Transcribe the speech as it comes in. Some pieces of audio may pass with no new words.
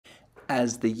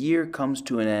As the year comes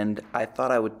to an end, I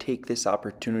thought I would take this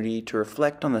opportunity to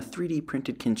reflect on the 3D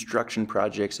printed construction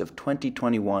projects of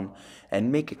 2021 and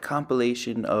make a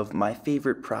compilation of my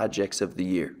favorite projects of the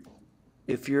year.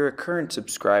 If you're a current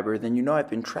subscriber, then you know I've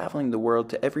been traveling the world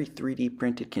to every 3D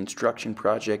printed construction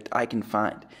project I can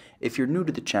find. If you're new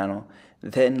to the channel,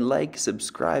 then like,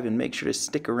 subscribe, and make sure to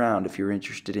stick around if you're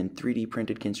interested in 3D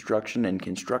printed construction and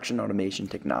construction automation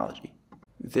technology.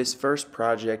 This first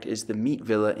project is the Meat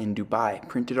Villa in Dubai,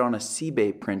 printed on a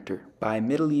CBay printer by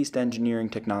Middle East Engineering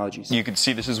Technologies. You can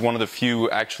see this is one of the few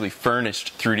actually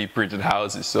furnished 3D printed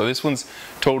houses, so this one's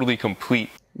totally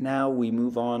complete. Now we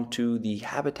move on to the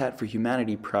Habitat for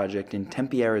Humanity project in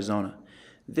Tempe, Arizona.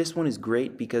 This one is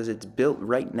great because it's built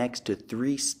right next to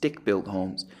 3 stick-built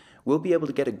homes. We'll be able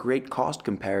to get a great cost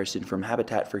comparison from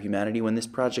Habitat for Humanity when this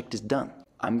project is done.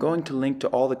 I'm going to link to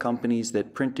all the companies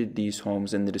that printed these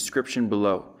homes in the description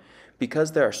below.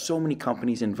 Because there are so many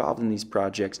companies involved in these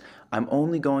projects, I'm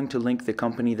only going to link the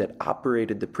company that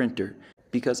operated the printer,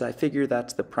 because I figure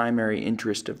that's the primary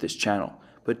interest of this channel.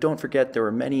 But don't forget there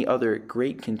were many other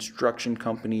great construction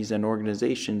companies and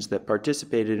organizations that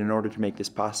participated in order to make this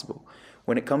possible.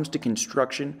 When it comes to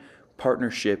construction,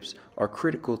 partnerships are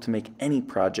critical to make any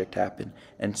project happen,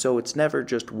 and so it's never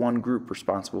just one group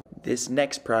responsible. This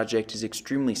next project is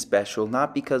extremely special,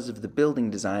 not because of the building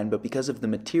design, but because of the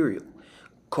material.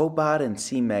 Cobod and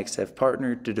CEMEX have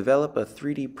partnered to develop a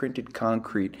 3D printed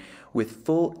concrete with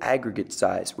full aggregate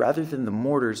size rather than the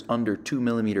mortars under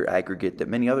 2mm aggregate that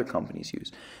many other companies use.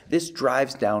 This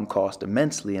drives down cost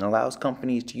immensely and allows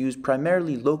companies to use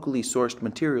primarily locally sourced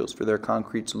materials for their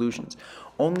concrete solutions,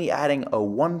 only adding a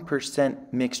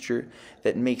 1% mixture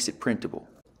that makes it printable.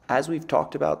 As we've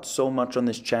talked about so much on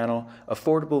this channel,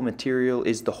 affordable material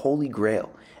is the holy grail,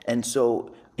 and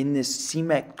so in this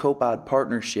CEMEX Cobod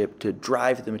partnership to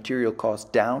drive the material costs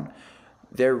down,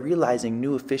 they're realizing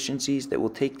new efficiencies that will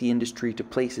take the industry to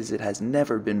places it has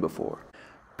never been before.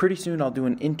 Pretty soon I'll do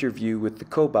an interview with the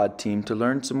Cobod team to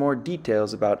learn some more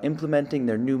details about implementing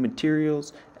their new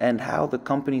materials and how the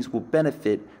companies will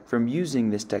benefit from using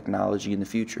this technology in the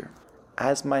future.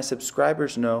 As my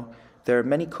subscribers know, there are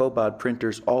many Cobod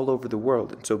printers all over the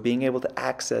world, and so being able to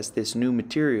access this new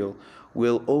material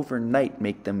will overnight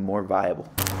make them more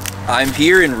viable. I'm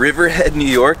here in Riverhead, New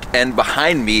York, and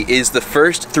behind me is the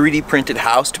first 3D printed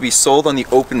house to be sold on the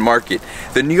open market,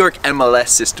 the New York MLS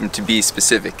system to be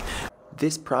specific.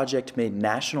 This project made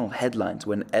national headlines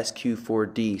when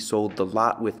SQ4D sold the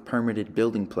lot with permitted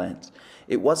building plans.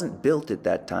 It wasn't built at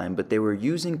that time, but they were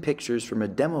using pictures from a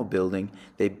demo building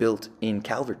they built in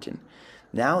Calverton.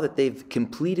 Now that they've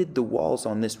completed the walls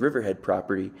on this Riverhead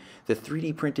property, the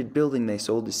 3D printed building they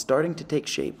sold is starting to take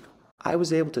shape. I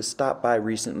was able to stop by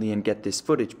recently and get this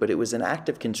footage, but it was an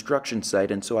active construction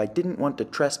site, and so I didn't want to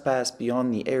trespass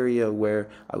beyond the area where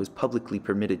I was publicly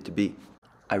permitted to be.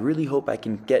 I really hope I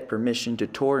can get permission to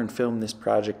tour and film this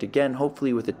project again,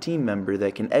 hopefully with a team member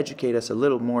that can educate us a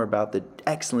little more about the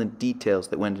excellent details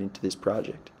that went into this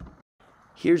project.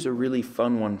 Here's a really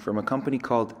fun one from a company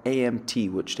called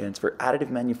AMT, which stands for Additive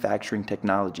Manufacturing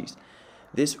Technologies.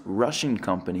 This Russian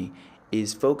company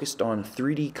is focused on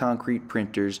 3D concrete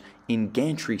printers in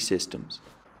gantry systems.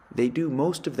 They do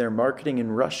most of their marketing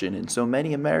in Russian, and so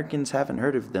many Americans haven't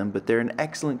heard of them, but they're an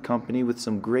excellent company with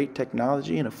some great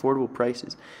technology and affordable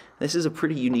prices. This is a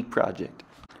pretty unique project.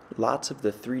 Lots of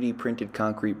the 3D printed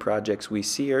concrete projects we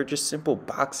see are just simple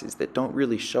boxes that don't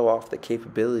really show off the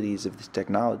capabilities of this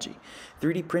technology.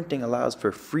 3D printing allows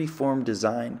for free-form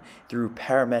design through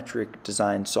parametric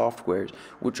design softwares,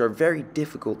 which are very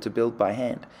difficult to build by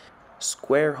hand.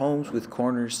 Square homes with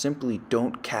corners simply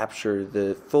don't capture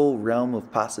the full realm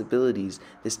of possibilities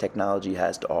this technology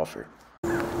has to offer.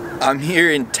 I'm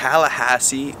here in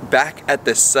Tallahassee, back at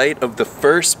the site of the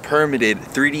first permitted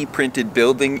 3D printed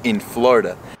building in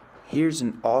Florida. Here's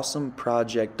an awesome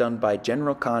project done by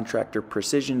general contractor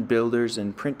Precision Builders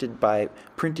and printed by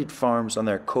Printed Farms on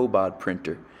their Cobod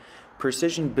printer.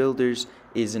 Precision Builders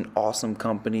is an awesome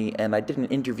company, and I did an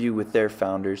interview with their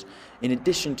founders. In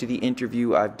addition to the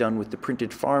interview I've done with the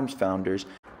Printed Farms founders,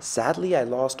 sadly I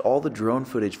lost all the drone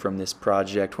footage from this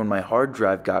project when my hard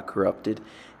drive got corrupted,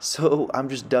 so I'm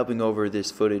just dubbing over this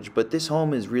footage, but this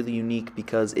home is really unique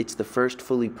because it's the first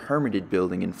fully permitted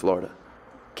building in Florida.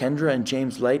 Kendra and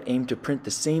James Light aim to print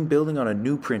the same building on a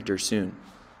new printer soon.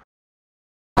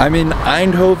 I'm in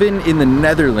Eindhoven in the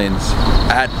Netherlands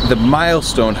at the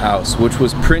Milestone house, which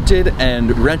was printed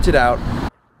and rented out.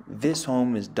 This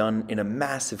home is done in a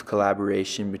massive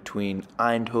collaboration between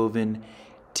Eindhoven,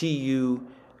 TU,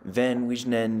 Van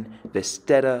Wijnen,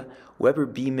 Vesteda, Weber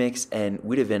Beamix, and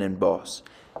Witteveen and Boss.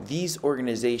 These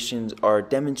organizations are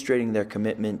demonstrating their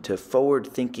commitment to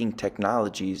forward-thinking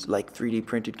technologies like 3D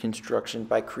printed construction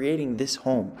by creating this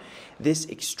home. This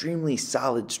extremely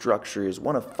solid structure is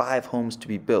one of 5 homes to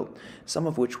be built, some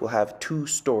of which will have 2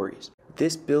 stories.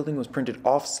 This building was printed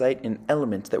off-site in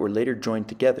elements that were later joined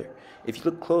together. If you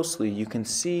look closely, you can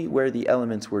see where the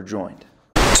elements were joined.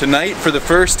 Tonight, for the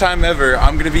first time ever,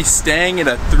 I'm going to be staying in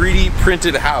a 3D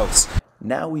printed house.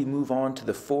 Now we move on to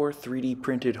the 4 3D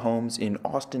printed homes in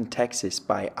Austin, Texas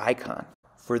by Icon.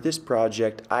 For this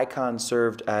project, Icon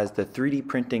served as the 3D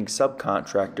printing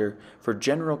subcontractor for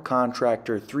general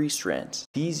contractor 3 Strands.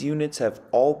 These units have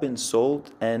all been sold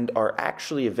and are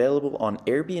actually available on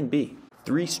Airbnb.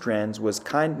 3 Strands was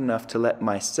kind enough to let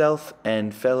myself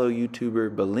and fellow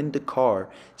YouTuber Belinda Carr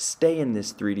stay in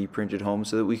this 3D printed home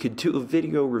so that we could do a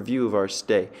video review of our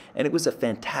stay, and it was a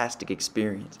fantastic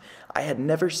experience. I had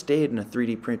never stayed in a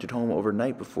 3D printed home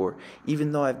overnight before,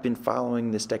 even though I've been following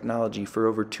this technology for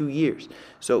over 2 years,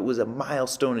 so it was a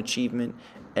milestone achievement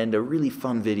and a really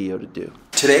fun video to do.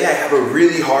 Today I have a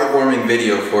really heartwarming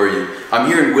video for you. I'm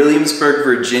here in Williamsburg,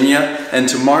 Virginia, and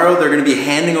tomorrow they're going to be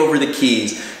handing over the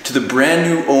keys to the brand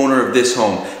new owner of this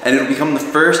home, and it'll become the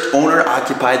first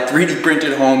owner-occupied 3D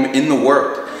printed home in the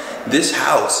world. This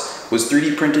house was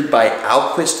 3D printed by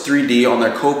Alquist 3D on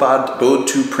their Cobod Bode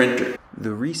 2 printer.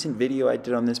 The recent video I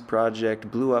did on this project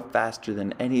blew up faster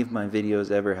than any of my videos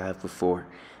ever have before.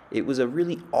 It was a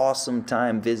really awesome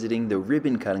time visiting the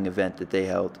ribbon cutting event that they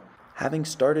held. Having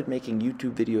started making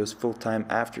YouTube videos full-time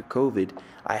after COVID,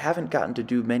 I haven't gotten to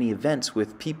do many events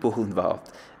with people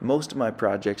involved. Most of my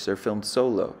projects are filmed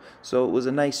solo, so it was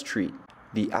a nice treat.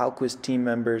 The Alquist team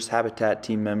members, Habitat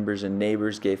team members, and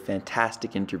neighbors gave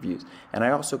fantastic interviews, and I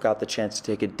also got the chance to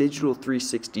take a digital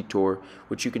 360 tour,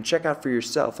 which you can check out for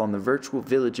yourself on the virtual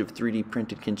village of 3D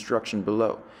printed construction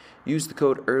below. Use the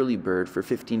code EARLYBIRD for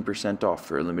 15% off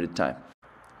for a limited time.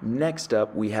 Next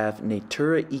up, we have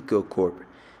Natura Corp.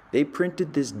 They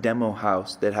printed this demo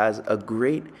house that has a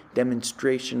great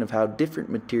demonstration of how different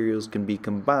materials can be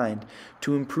combined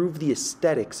to improve the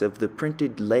aesthetics of the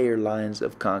printed layer lines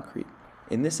of concrete.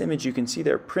 In this image you can see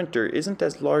their printer isn't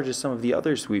as large as some of the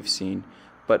others we've seen,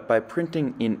 but by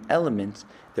printing in elements,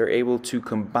 they're able to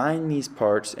combine these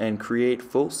parts and create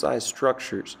full-size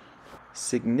structures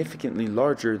significantly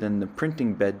larger than the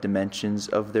printing bed dimensions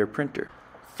of their printer.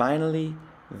 Finally,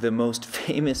 the most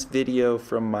famous video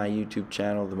from my YouTube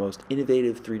channel, the most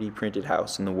innovative 3D printed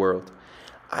house in the world.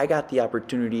 I got the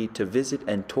opportunity to visit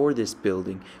and tour this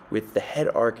building with the head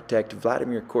architect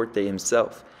Vladimir Korte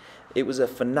himself. It was a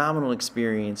phenomenal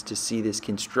experience to see this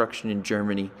construction in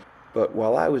Germany, but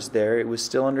while I was there, it was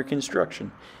still under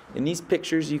construction. In these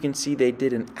pictures, you can see they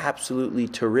did an absolutely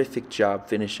terrific job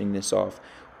finishing this off,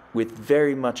 with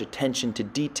very much attention to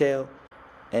detail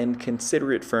and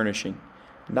considerate furnishing.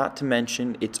 Not to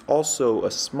mention, it's also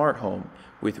a smart home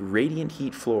with radiant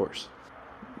heat floors.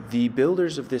 The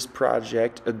builders of this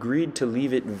project agreed to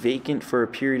leave it vacant for a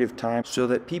period of time so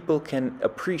that people can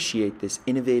appreciate this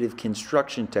innovative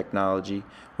construction technology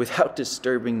without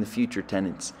disturbing the future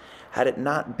tenants. Had it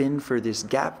not been for this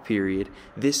gap period,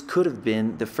 this could have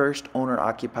been the first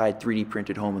owner-occupied 3D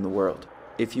printed home in the world.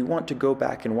 If you want to go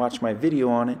back and watch my video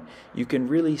on it, you can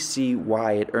really see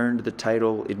why it earned the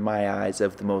title, in my eyes,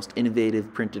 of the most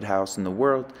innovative printed house in the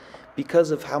world, because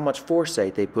of how much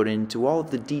foresight they put into all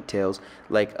of the details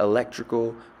like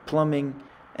electrical, plumbing,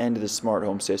 and the smart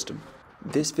home system.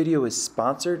 This video is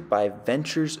sponsored by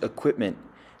Ventures Equipment,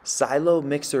 silo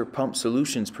mixer pump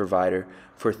solutions provider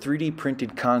for 3D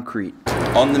printed concrete.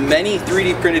 On the many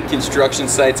 3D printed construction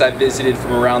sites I've visited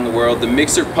from around the world, the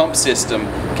mixer pump system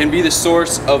can be the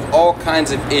source of all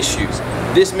kinds of issues.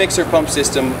 This mixer pump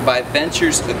system by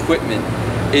Ventures Equipment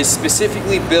is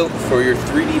specifically built for your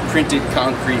 3D printed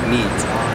concrete needs.